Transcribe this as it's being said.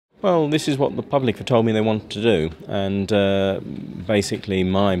Well, this is what the public have told me they want to do, and basically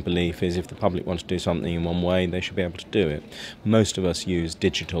my belief is if the public want to do something in one way, they should be able to do it. Most of us use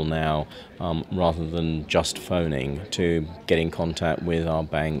digital now rather than just phoning to get in contact with our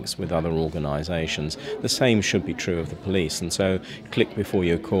banks, with other organisations. The same should be true of the police, and so click before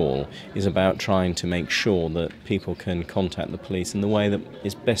you call is about trying to make sure that people can contact the police in the way that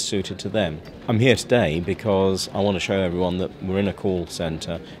is best suited to them. I'm here today because I want to show everyone that we're in a call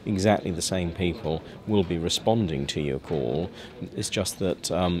centre. Exactly the same people will be responding to your call. It's just that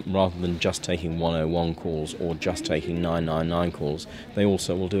rather than just taking 101 calls or just taking 999 calls, they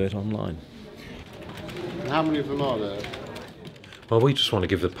also will do it online. How many of them are there? Well, we just want to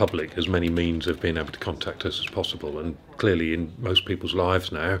give the public as many means of being able to contact us as possible, and clearly in most people's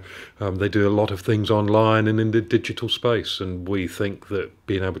lives now they do a lot of things online and in the digital space, and we think that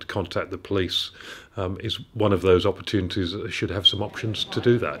being able to contact the police is one of those opportunities that they should have some options to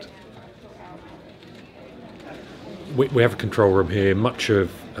do that. We have a control room here. Much of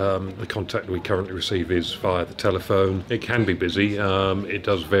the contact we currently receive is via the telephone. It can be busy. It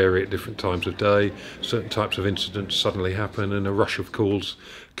does vary at different times of day. Certain types of incidents suddenly happen and a rush of calls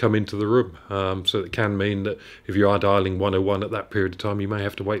come into the room. So it can mean that if you are dialing 101 at that period of time, you may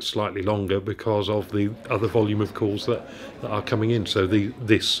have to wait slightly longer because of the other volume of calls that are coming in. So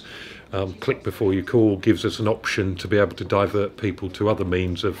this click before you call gives us an option to be able to divert people to other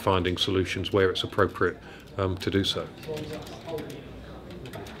means of finding solutions where it's appropriate to do so.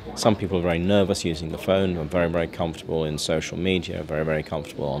 Some people are very nervous using the phone, are very, very comfortable in social media, very, very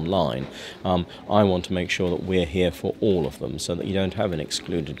comfortable online. I want to make sure that we're here for all of them so that you don't have an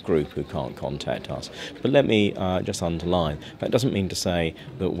excluded group who can't contact us. But let me just underline, that doesn't mean to say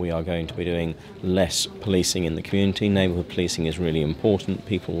that we are going to be doing less policing in the community. Neighbourhood policing is really important.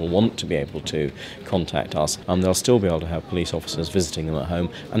 People will want to be able to contact us. They'll still be able to have police officers visiting them at home,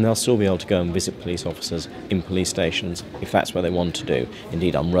 and they'll still be able to go and visit police officers in police stations if that's what they want to do.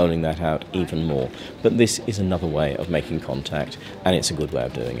 Indeed, I'm rolling that out even more. But this is another way of making contact, and it's a good way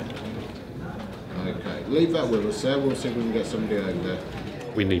of doing it. Okay, leave that with us, sir. We'll see if we can get somebody over there.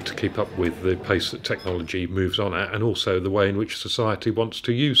 We need to keep up with the pace that technology moves on at, and also the way in which society wants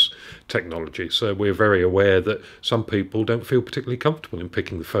to use technology. So we're very aware that some people don't feel particularly comfortable in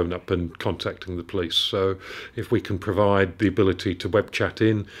picking the phone up and contacting the police. So if we can provide the ability to web chat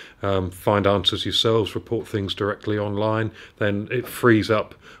in, find answers yourselves, report things directly online, then it frees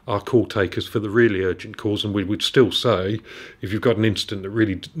up our call takers for the really urgent calls. And we would still say, if you've got an incident that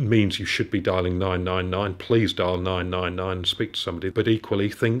really means you should be dialing 999, please dial 999 and speak to somebody. But equally,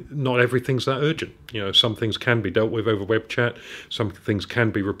 not everything's that urgent. You know, some things can be dealt with over web chat, some things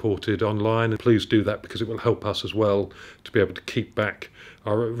can be reported online, and please do that because it will help us as well to be able to keep back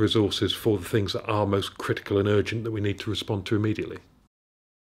our resources for the things that are most critical and urgent that we need to respond to immediately.